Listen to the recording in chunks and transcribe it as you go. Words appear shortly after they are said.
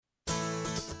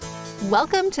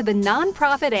Welcome to the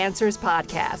Nonprofit Answers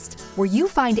Podcast, where you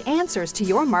find answers to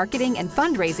your marketing and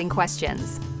fundraising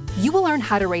questions. You will learn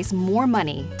how to raise more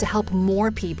money to help more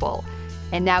people.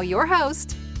 And now your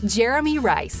host, Jeremy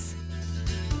Rice.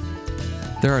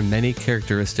 There are many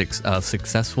characteristics of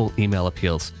successful email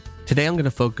appeals. Today, I'm going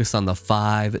to focus on the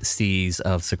 5 C's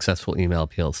of successful email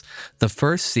appeals. The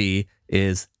first C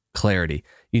is clarity.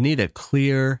 You need a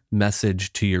clear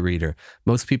message to your reader.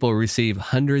 Most people receive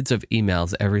hundreds of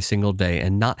emails every single day,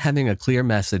 and not having a clear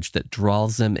message that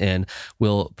draws them in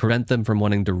will prevent them from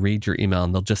wanting to read your email,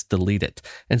 and they'll just delete it.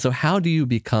 And so how do you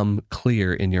become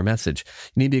clear in your message?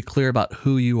 You need to be clear about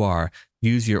who you are.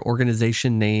 Use your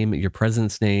organization name, your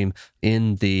president's name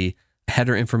in the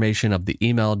header information of the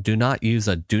email. Do not use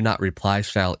a do not reply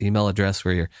style email address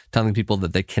where you're telling people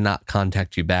that they cannot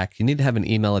contact you back. You need to have an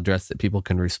email address that people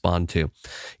can respond to.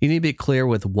 You need to be clear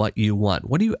with what you want.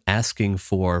 What are you asking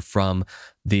for from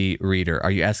the reader? Are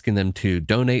you asking them to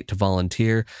donate, to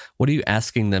volunteer? What are you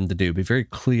asking them to do? Be very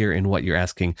clear in what you're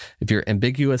asking. If you're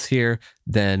ambiguous here,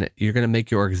 then you're going to make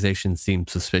your organization seem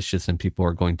suspicious and people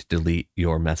are going to delete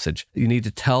your message. You need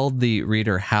to tell the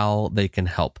reader how they can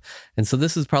help. And so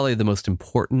this is probably the most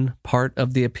important part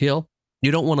of the appeal. You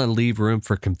don't want to leave room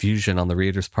for confusion on the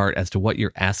reader's part as to what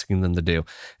you're asking them to do.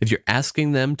 If you're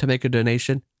asking them to make a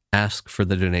donation, ask for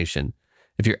the donation.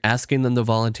 If you're asking them to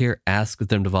volunteer, ask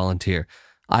them to volunteer.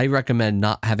 I recommend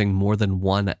not having more than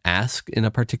one ask in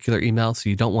a particular email. So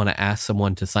you don't want to ask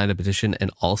someone to sign a petition and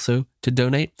also to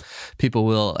donate. People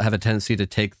will have a tendency to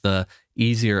take the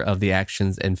easier of the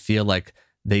actions and feel like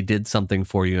they did something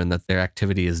for you and that their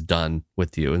activity is done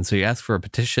with you. And so you ask for a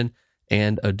petition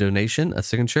and a donation, a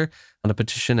signature on a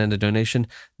petition and a donation,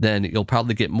 then you'll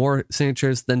probably get more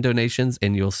signatures than donations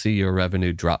and you'll see your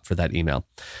revenue drop for that email.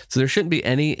 So there shouldn't be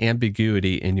any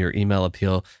ambiguity in your email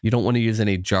appeal. You don't want to use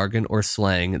any jargon or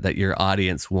slang that your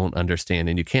audience won't understand.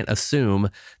 And you can't assume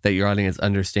that your audience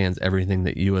understands everything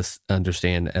that you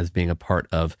understand as being a part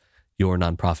of your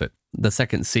nonprofit. The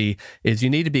second C is you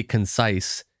need to be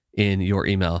concise in your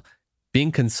email.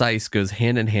 Being concise goes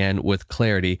hand in hand with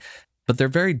clarity, but they're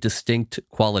very distinct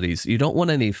qualities. You don't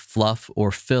want any fluff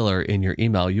or filler in your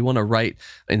email. You want to write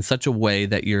in such a way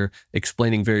that you're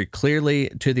explaining very clearly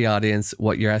to the audience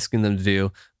what you're asking them to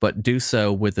do, but do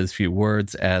so with as few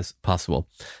words as possible.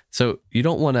 So you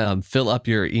don't want to fill up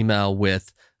your email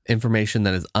with information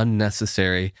that is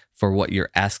unnecessary for what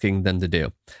you're asking them to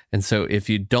do. And so if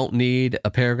you don't need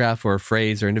a paragraph or a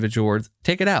phrase or individual words,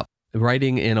 take it out.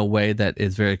 Writing in a way that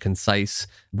is very concise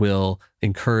will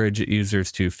encourage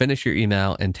users to finish your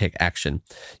email and take action.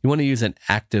 You want to use an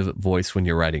active voice when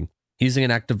you're writing. Using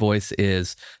an active voice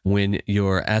is when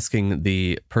you're asking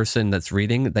the person that's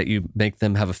reading that you make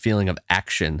them have a feeling of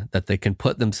action, that they can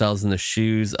put themselves in the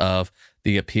shoes of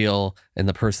the appeal and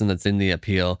the person that's in the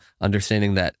appeal,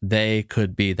 understanding that they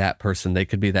could be that person, they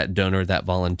could be that donor, that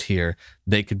volunteer,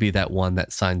 they could be that one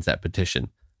that signs that petition.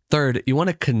 Third, you want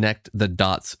to connect the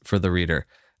dots for the reader.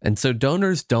 And so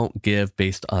donors don't give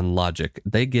based on logic.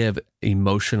 They give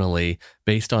emotionally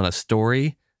based on a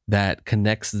story that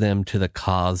connects them to the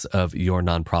cause of your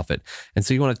nonprofit. And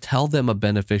so you want to tell them a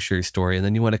beneficiary story, and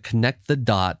then you want to connect the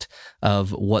dot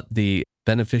of what the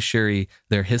beneficiary,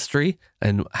 their history,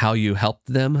 and how you helped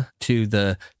them to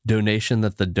the donation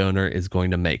that the donor is going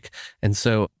to make. And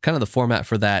so kind of the format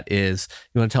for that is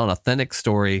you want to tell an authentic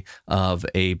story of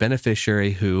a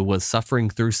beneficiary who was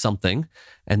suffering through something,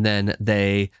 and then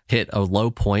they hit a low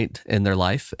point in their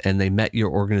life and they met your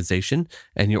organization,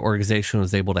 and your organization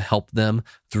was able to help them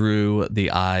through the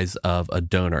eyes of a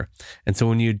donor. And so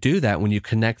when you do that, when you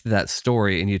connect that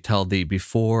story and you tell the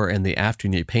before and the after,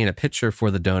 and you paint a picture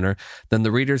for the donor, then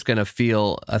the reader's going to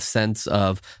feel a sense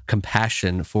of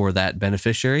compassion for that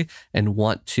beneficiary and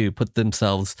want to put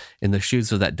themselves in the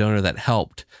shoes of that donor that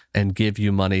helped and give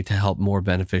you money to help more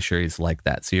beneficiaries like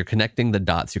that. So you're connecting the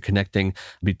dots, you're connecting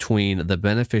between the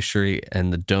beneficiary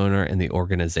and the donor and the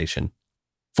organization.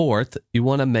 Fourth, you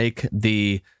want to make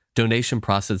the donation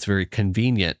process very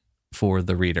convenient for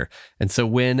the reader. And so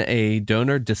when a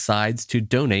donor decides to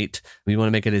donate, we want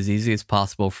to make it as easy as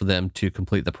possible for them to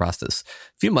complete the process.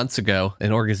 A few months ago,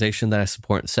 an organization that I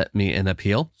support sent me an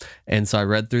appeal. And so I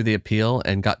read through the appeal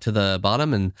and got to the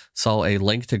bottom and saw a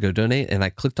link to go donate. And I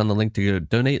clicked on the link to go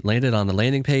donate, landed on the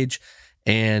landing page,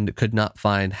 and could not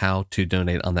find how to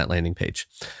donate on that landing page.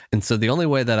 And so the only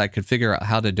way that I could figure out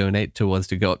how to donate to was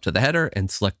to go up to the header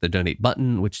and select the donate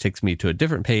button, which takes me to a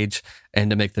different page, and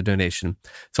to make the donation.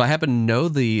 So I happen to know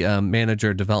the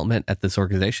manager of development at this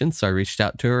organization. So I reached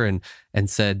out to her and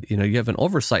said, you have an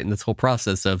oversight in this whole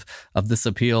process of this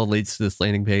appeal leads to this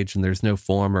landing page, and there's no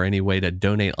form or any way to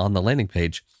donate on the landing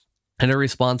page. And her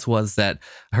response was that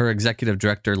her executive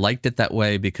director liked it that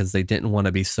way because they didn't want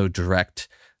to be so direct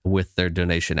with their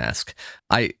donation ask.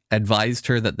 I advised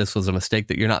her that this was a mistake,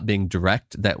 that you're not being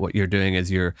direct, that what you're doing is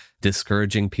you're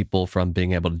discouraging people from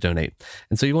being able to donate.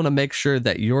 And so you want to make sure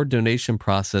that your donation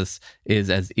process is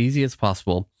as easy as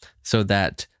possible so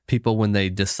that people, when they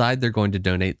decide they're going to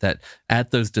donate, that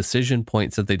at those decision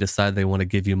points that they decide they want to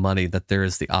give you money, that there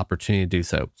is the opportunity to do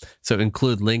so. So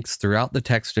include links throughout the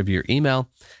text of your email,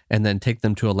 and then take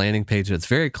them to a landing page that's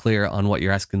very clear on what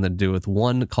you're asking them to do, with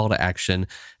one call to action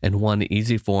and one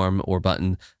easy form or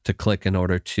button to click in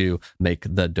order to make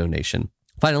the donation.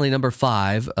 Finally, number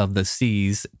 5 of the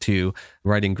C's to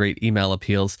writing great email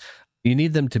appeals: you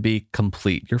need them to be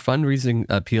complete. Your fundraising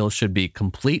appeal should be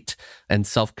complete and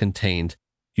self-contained.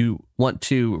 You want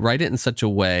to write it in such a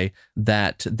way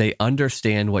that they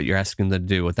understand what you're asking them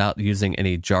to do without using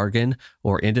any jargon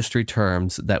or industry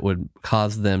terms that would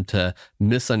cause them to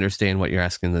misunderstand what you're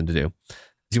asking them to do.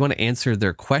 You want to answer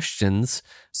their questions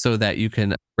so that you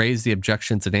can raise the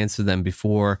objections and answer them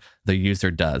before the user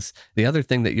does. The other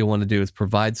thing that you'll want to do is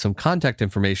provide some contact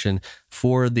information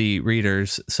for the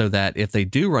readers so that if they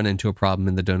do run into a problem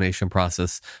in the donation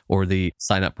process or the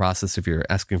sign-up process, if you're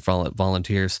asking for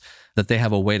volunteers, that they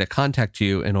have a way to contact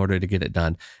you in order to get it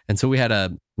done. And so we had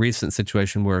a recent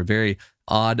situation where a very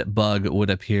odd bug would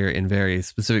appear in very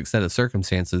specific set of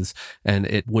circumstances, and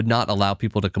it would not allow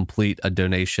people to complete a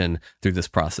donation through this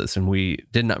process. And we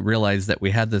did not realize that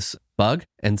we had this bug.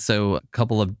 And so a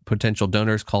couple of potential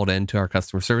donors called in to our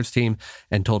customer service team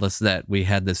and told us that we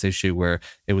had this issue where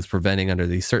it was preventing, under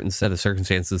these certain set of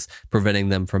circumstances, preventing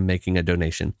them from making a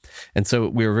donation. And so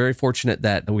we were very fortunate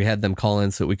that we had them call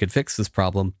in so that we could fix this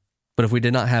problem. But if we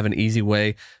did not have an easy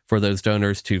way for those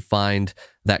donors to find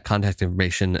that contact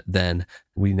information, then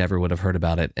we never would have heard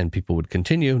about it, and people would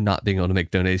continue not being able to make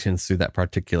donations through that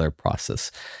particular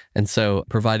process. And so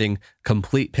providing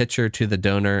complete picture to the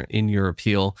donor in your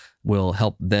appeal will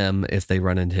help them if they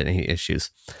run into any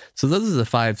issues. So those are the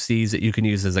 5 C's that you can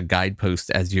use as a guidepost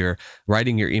as you're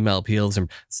writing your email appeals and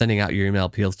sending out your email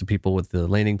appeals to people with the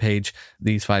landing page.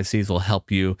 These 5 C's will help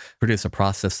you produce a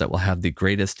process that will have the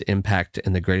greatest impact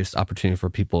and the greatest opportunity for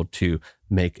people to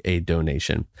make a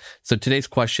donation. So today's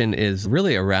question is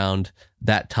really around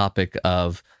that topic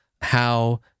of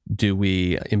how do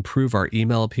we improve our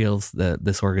email appeals?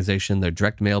 This organization, their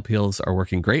direct mail appeals are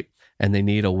working great, and they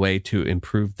need a way to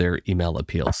improve their email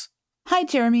appeals. Hi,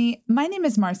 Jeremy. My name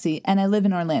is Marcy, and I live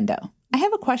in Orlando. I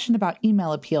have a question about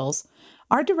email appeals.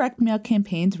 Our direct mail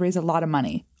campaigns raise a lot of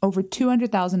money, over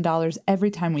 $200,000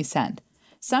 every time we send,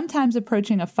 sometimes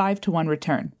approaching a 5-to-1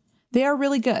 return. They are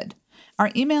really good. Our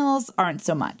emails aren't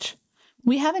so much.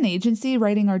 We have an agency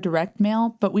writing our direct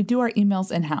mail, but we do our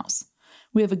emails in-house.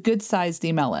 We have a good-sized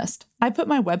email list. I put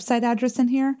my website address in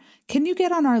here. Can you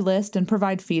get on our list and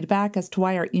provide feedback as to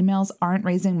why our emails aren't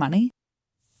raising money?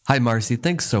 Hi, Marcy.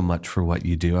 Thanks so much for what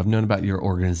you do. I've known about your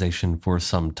organization for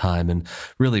some time and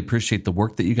really appreciate the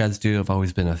work that you guys do. I've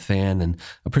always been a fan and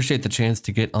appreciate the chance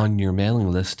to get on your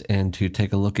mailing list and to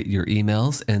take a look at your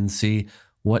emails and see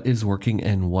what is working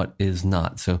and what is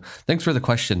not. So thanks for the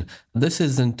question. This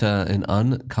isn't an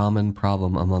uncommon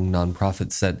problem among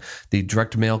nonprofits, that the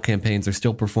direct mail campaigns are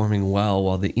still performing well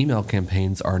while the email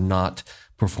campaigns are not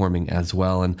performing as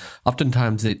well. And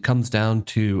oftentimes it comes down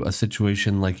to a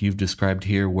situation like you've described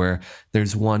here, where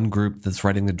there's one group that's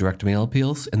writing the direct mail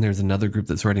appeals and there's another group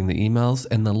that's writing the emails,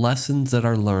 and the lessons that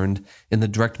are learned in the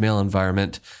direct mail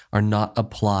environment are not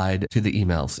applied to the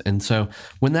emails. And so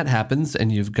when that happens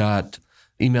and you've got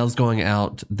emails going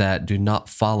out that do not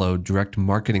follow direct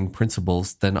marketing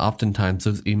principles, then oftentimes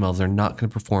those emails are not going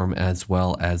to perform as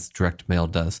well as direct mail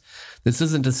does. This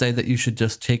isn't to say that you should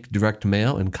just take direct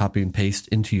mail and copy and paste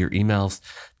into your emails.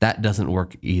 That doesn't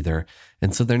work either.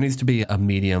 And so there needs to be a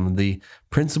medium. The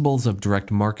principles of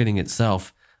direct marketing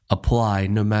itself apply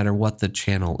no matter what the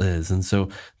channel is. And so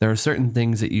there are certain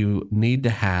things that you need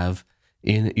to have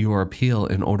in your appeal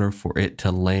in order for it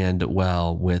to land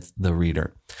well with the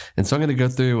reader. And so I'm going to go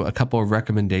through a couple of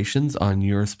recommendations on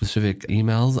your specific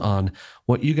emails on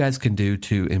what you guys can do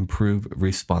to improve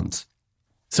response.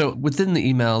 So within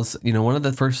the emails, one of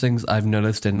the first things I've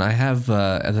noticed, and I have,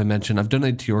 as I mentioned, I've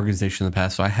donated to your organization in the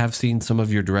past, so I have seen some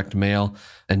of your direct mail,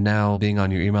 and now being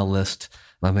on your email list,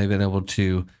 I may have been able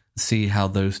to see how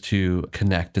those two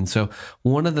connect. And so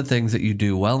one of the things that you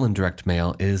do well in direct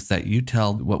mail is that you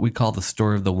tell what we call the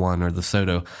story of the one, or the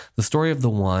SOTO. The story of the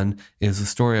one is the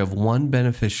story of one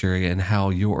beneficiary and how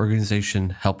your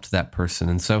organization helped that person.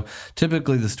 And so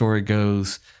typically the story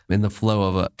goes in the flow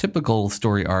of a typical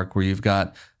story arc where you've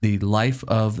got the life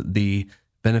of the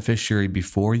beneficiary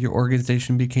before your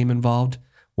organization became involved.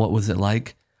 What was it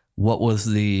like? what was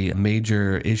the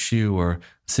major issue or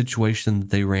situation that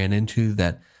they ran into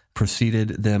that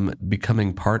preceded them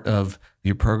becoming part of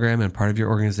your program and part of your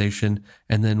organization?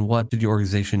 And then what did your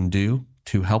organization do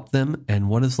to help them? And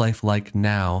what is life like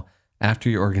now after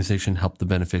your organization helped the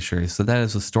beneficiaries? So that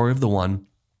is the story of the one.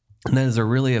 And that is a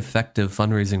really effective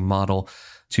fundraising model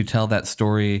to tell that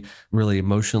story, really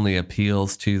emotionally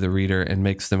appeals to the reader and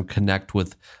makes them connect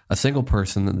with a single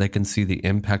person that they can see the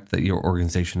impact that your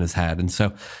organization has had. And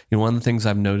so, one of the things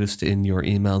I've noticed in your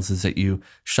emails is that you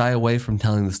shy away from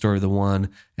telling the story of the one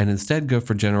and instead go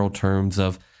for general terms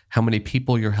of how many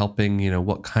people you're helping,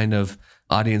 what kind of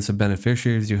audience of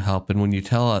beneficiaries you help. And when you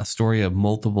tell a story of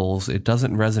multiples, it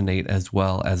doesn't resonate as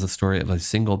well as a story of a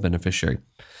single beneficiary.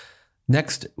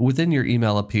 Next, within your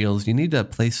email appeals, you need to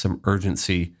place some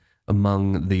urgency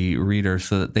among the reader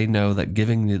so that they know that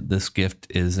giving this gift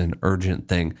is an urgent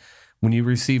thing. When you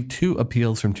receive 2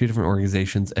 appeals from 2 different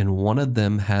organizations and one of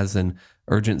them has an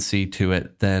urgency to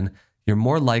it, then you're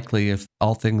more likely, if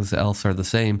all things else are the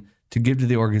same, to give to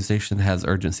the organization that has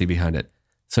urgency behind it.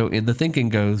 So the thinking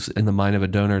goes in the mind of a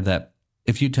donor that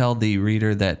if you tell the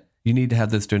reader that you need to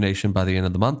have this donation by the end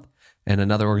of the month and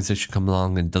another organization comes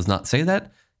along and does not say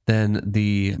that, then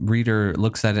the reader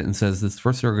looks at it and says, this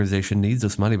first organization needs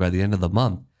this money by the end of the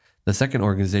month. The second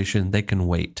organization, they can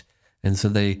wait. And so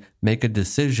they make a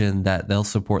decision that they'll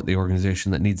support the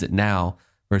organization that needs it now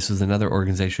versus another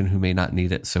organization who may not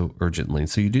need it so urgently.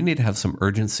 So you do need to have some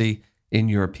urgency in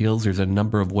your appeals. There's a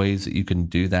number of ways that you can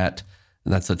do that.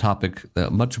 And that's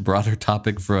a much broader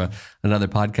topic for another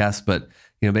podcast. But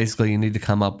basically you need to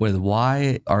come up with,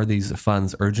 why are these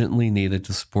funds urgently needed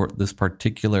to support this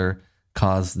particular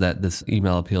cause that this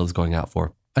email appeal is going out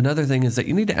for? Another thing is that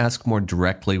you need to ask more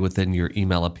directly within your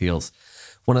email appeals.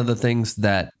 One of the things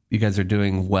that you guys are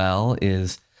doing well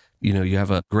is, you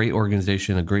have a great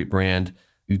organization, a great brand,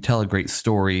 you tell a great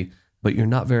story, but you're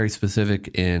not very specific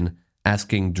in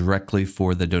asking directly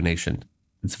for the donation.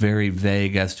 It's very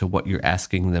vague as to what you're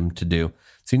asking them to do.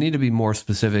 So you need to be more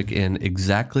specific in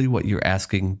exactly what you're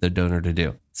asking the donor to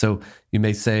do. So you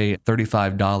may say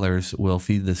 $35 will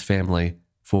feed this family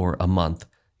for a month.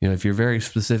 If you're very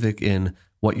specific in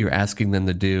what you're asking them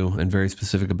to do and very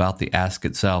specific about the ask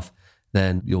itself,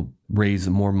 then you'll raise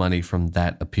more money from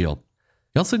that appeal.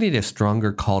 You also need a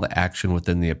stronger call to action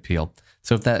within the appeal.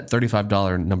 So if that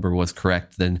 $35 number was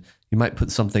correct, then you might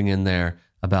put something in there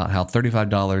about how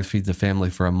 $35 feeds a family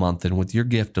for a month. And with your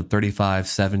gift of $35,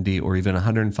 $70, or even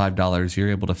 $105,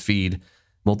 you're able to feed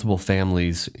multiple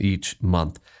families each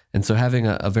month. And so having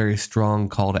a very strong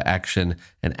call to action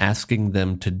and asking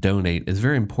them to donate is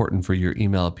very important for your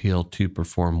email appeal to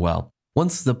perform well.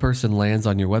 Once the person lands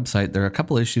on your website, there are a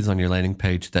couple issues on your landing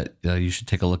page that you should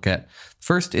take a look at.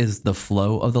 First is the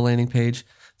flow of the landing page.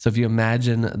 So if you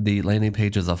imagine the landing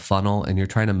page as a funnel and you're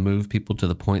trying to move people to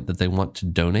the point that they want to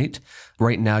donate,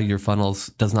 right now your funnels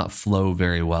does not flow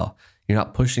very well. You're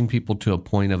not pushing people to a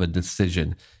point of a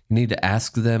decision. You need to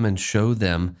ask them and show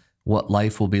them what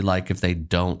life will be like if they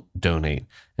don't donate.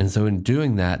 And so in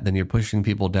doing that, then you're pushing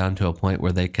people down to a point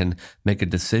where they can make a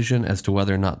decision as to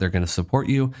whether or not they're going to support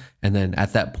you. And then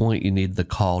at that point, you need the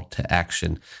call to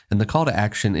action. And the call to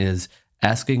action is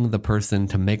asking the person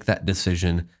to make that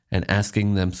decision and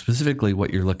asking them specifically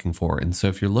what you're looking for. And so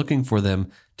if you're looking for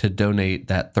them to donate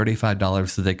that $35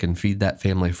 so they can feed that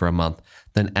family for a month,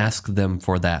 then ask them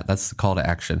for that. That's the call to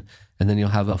action. And then you'll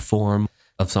have a form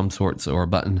of some sorts or a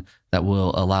button that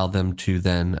will allow them to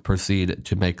then proceed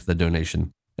to make the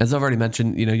donation. As I've already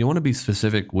mentioned, you want to be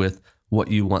specific with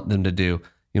what you want them to do.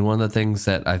 One of the things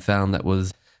that I found that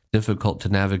was difficult to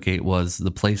navigate was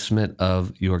the placement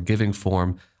of your giving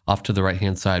form off to the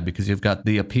right-hand side, because you've got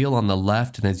the appeal on the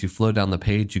left, and as you flow down the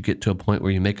page, you get to a point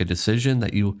where you make a decision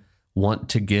that you want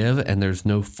to give, and there's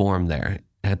no form there.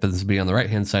 It happens to be on the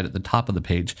right-hand side at the top of the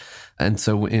page. And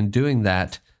so in doing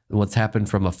that, what's happened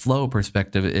from a flow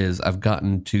perspective is I've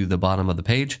gotten to the bottom of the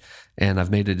page and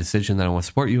I've made a decision that I want to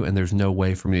support you, and there's no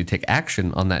way for me to take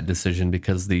action on that decision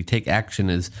because the take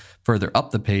action is further up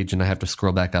the page and I have to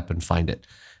scroll back up and find it.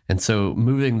 And so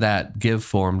moving that give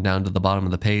form down to the bottom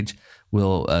of the page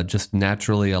will just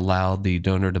naturally allow the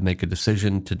donor to make a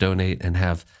decision to donate and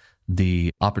have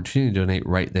the opportunity to donate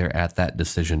right there at that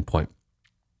decision point.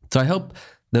 So I hope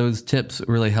those tips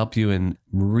really help you in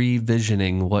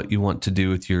revisioning what you want to do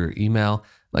with your email.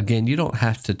 Again, you don't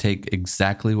have to take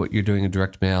exactly what you're doing in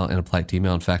direct mail and apply it to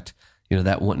email. In fact,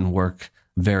 that wouldn't work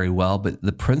very well, but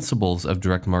the principles of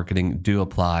direct marketing do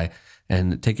apply.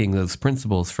 And taking those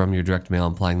principles from your direct mail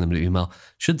and applying them to email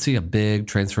should see a big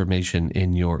transformation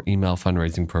in your email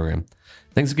fundraising program.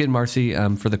 Thanks again, Marcy,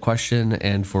 for the question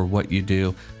and for what you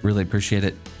do. Really appreciate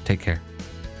it. Take care.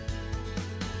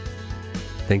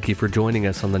 Thank you for joining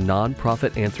us on the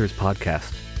Nonprofit Answers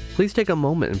podcast. Please take a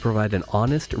moment and provide an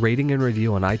honest rating and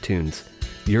review on iTunes.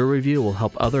 Your review will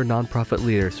help other nonprofit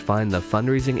leaders find the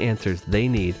fundraising answers they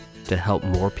need to help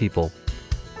more people.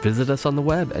 Visit us on the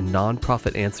web at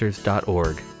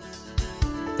nonprofitanswers.org.